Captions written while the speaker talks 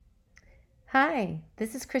Hi,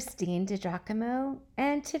 this is Christine DiGiacomo,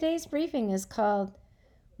 and today's briefing is called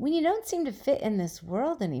When You Don't Seem to Fit in This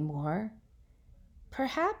World Anymore,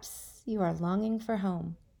 Perhaps You Are Longing for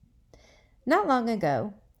Home. Not long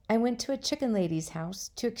ago, I went to a chicken lady's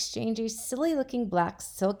house to exchange a silly looking black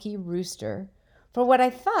silky rooster for what I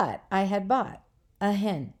thought I had bought, a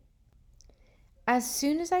hen. As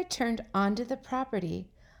soon as I turned onto the property,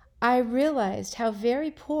 I realized how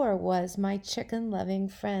very poor was my chicken loving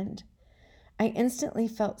friend. I instantly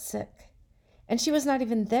felt sick. And she was not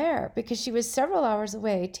even there because she was several hours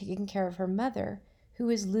away taking care of her mother, who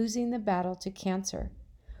was losing the battle to cancer.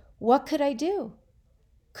 What could I do?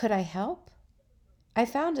 Could I help? I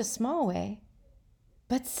found a small way,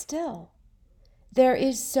 but still, there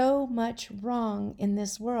is so much wrong in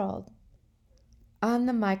this world. On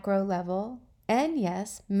the micro level, and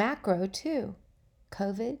yes, macro too.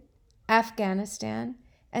 COVID, Afghanistan,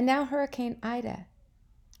 and now Hurricane Ida.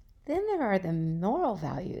 Then there are the moral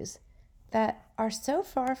values that are so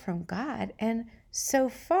far from God and so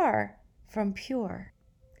far from pure.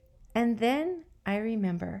 And then I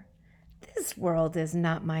remember, this world is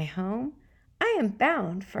not my home. I am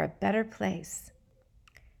bound for a better place.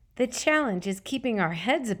 The challenge is keeping our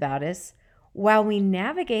heads about us while we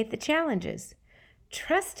navigate the challenges,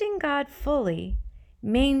 trusting God fully,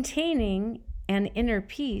 maintaining an inner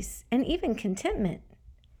peace and even contentment.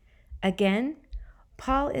 Again,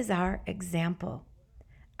 Paul is our example.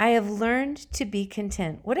 I have learned to be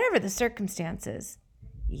content, whatever the circumstances.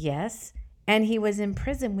 Yes, and he was in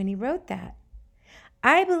prison when he wrote that.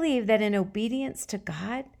 I believe that in obedience to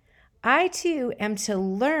God, I too am to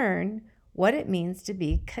learn what it means to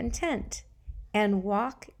be content and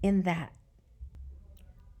walk in that.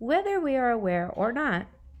 Whether we are aware or not,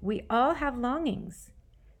 we all have longings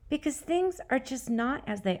because things are just not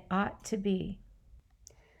as they ought to be.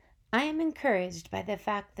 I am encouraged by the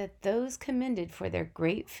fact that those commended for their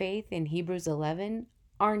great faith in Hebrews 11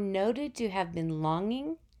 are noted to have been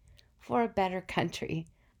longing for a better country,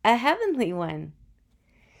 a heavenly one.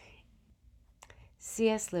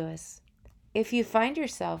 C.S. Lewis. If you find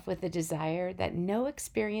yourself with a desire that no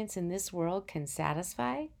experience in this world can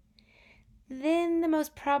satisfy, then the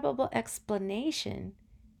most probable explanation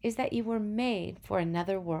is that you were made for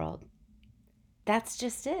another world. That's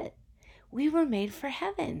just it. We were made for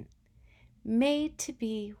heaven, made to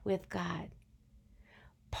be with God.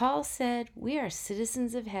 Paul said we are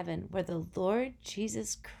citizens of heaven where the Lord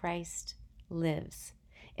Jesus Christ lives,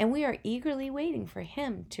 and we are eagerly waiting for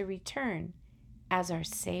him to return as our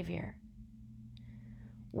Savior.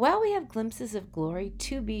 While we have glimpses of glory,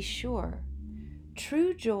 to be sure,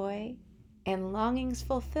 true joy and longings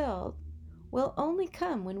fulfilled will only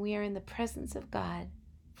come when we are in the presence of God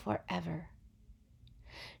forever.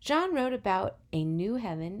 John wrote about a new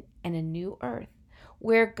heaven and a new earth,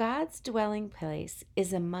 where God's dwelling place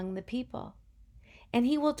is among the people, and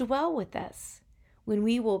he will dwell with us when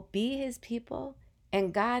we will be his people,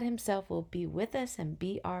 and God himself will be with us and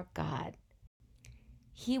be our God.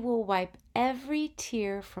 He will wipe every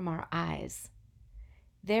tear from our eyes.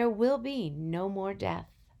 There will be no more death,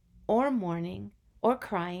 or mourning, or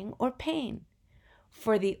crying, or pain,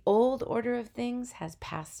 for the old order of things has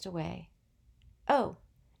passed away. Oh,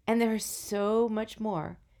 and there is so much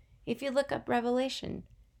more if you look up Revelation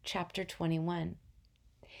chapter 21.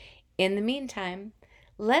 In the meantime,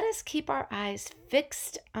 let us keep our eyes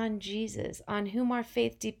fixed on Jesus, on whom our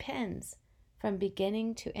faith depends from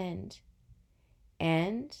beginning to end.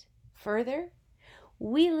 And further,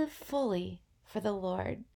 we live fully for the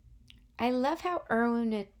Lord. I love how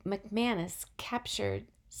Erwin McManus captured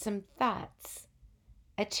some thoughts,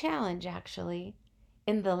 a challenge actually,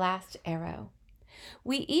 in The Last Arrow.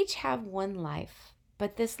 We each have one life,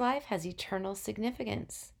 but this life has eternal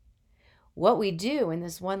significance. What we do in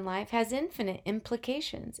this one life has infinite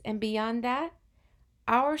implications, and beyond that,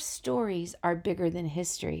 our stories are bigger than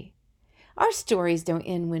history. Our stories don't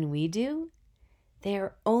end when we do. They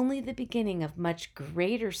are only the beginning of much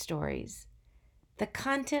greater stories, the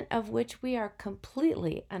content of which we are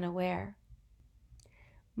completely unaware.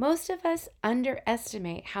 Most of us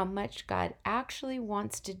underestimate how much God actually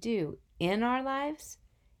wants to do in our lives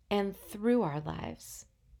and through our lives.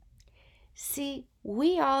 See,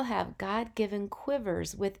 we all have God-given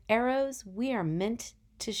quivers with arrows we are meant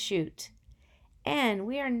to shoot, and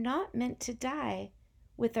we are not meant to die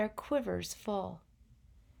with our quivers full.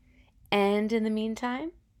 And in the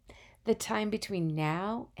meantime, the time between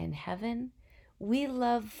now and heaven, we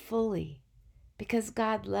love fully because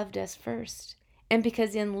God loved us first, and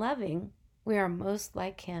because in loving, we are most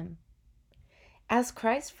like him. As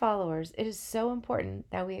Christ followers, it is so important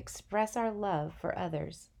that we express our love for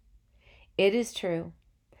others. It is true,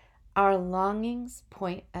 Our longings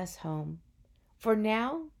point us home. For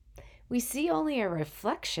now, we see only a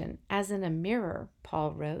reflection as in a mirror,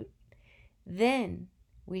 Paul wrote. Then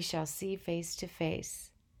we shall see face to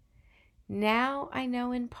face. Now I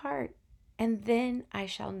know in part, and then I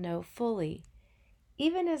shall know fully,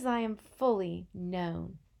 even as I am fully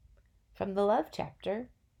known. From the love chapter,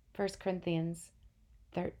 1 Corinthians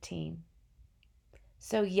 13.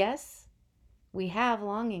 So, yes, we have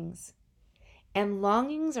longings, and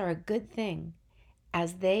longings are a good thing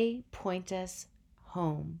as they point us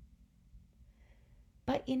home.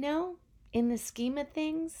 But in the scheme of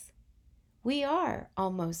things, we are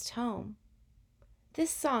almost home. This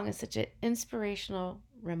song is such an inspirational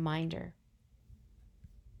reminder.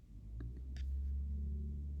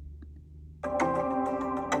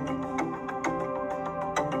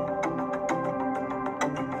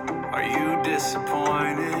 Are you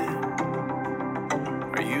disappointed?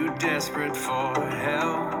 Are you desperate for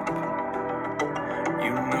help?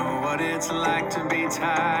 You know what it's like to be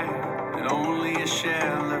tired and only a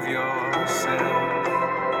shell of yourself.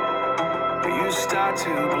 You start to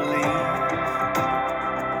believe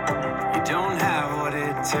you don't have what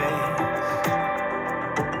it takes,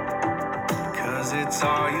 'cause it's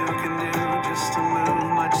all you can do just to move,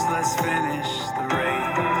 much less finish the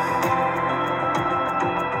race.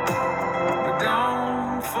 But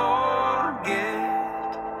don't forget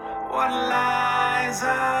what lies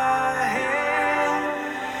ahead.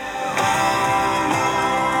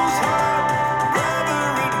 Almost home, brother,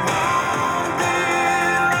 it won't be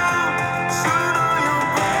long. Soon all your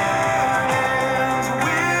burdens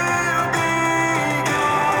will be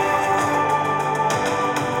gone.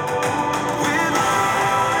 With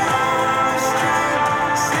all your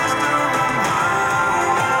strength, sister, run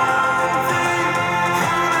one thing.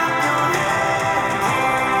 Hold up your head,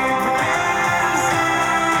 keep pressing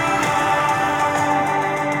on.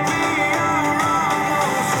 We are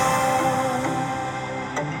almost home.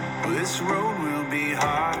 This road will be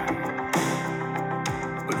hard,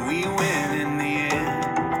 but we win in the end.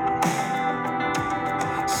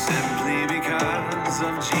 Simply because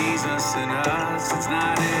of Jesus in us, it's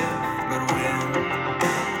not if, but when.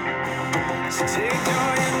 So take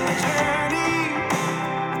joy in the journey,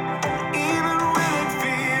 even when it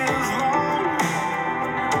feels long.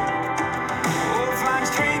 Oh, find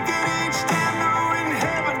strength in each step, knowing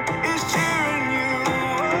heaven is cheering you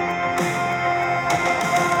on.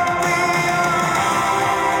 We are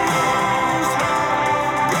almost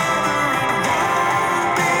home, brother, it won't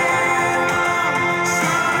be long.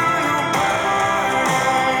 Soon all your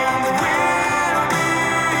burdens will be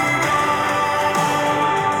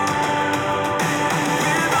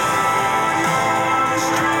with all your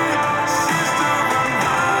strength, sister,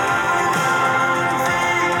 run one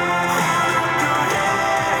thing. Hold up your head,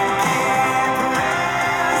 keep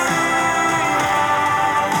pressing on.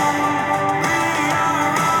 We are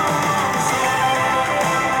almost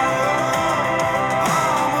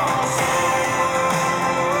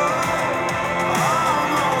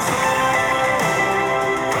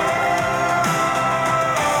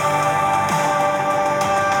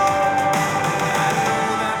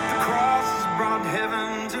that the cross has brought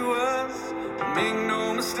heaven to us. Make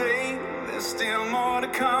no mistake, there's still more to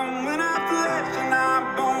come. When our flesh and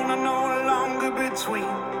our bone are no longer between.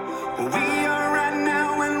 We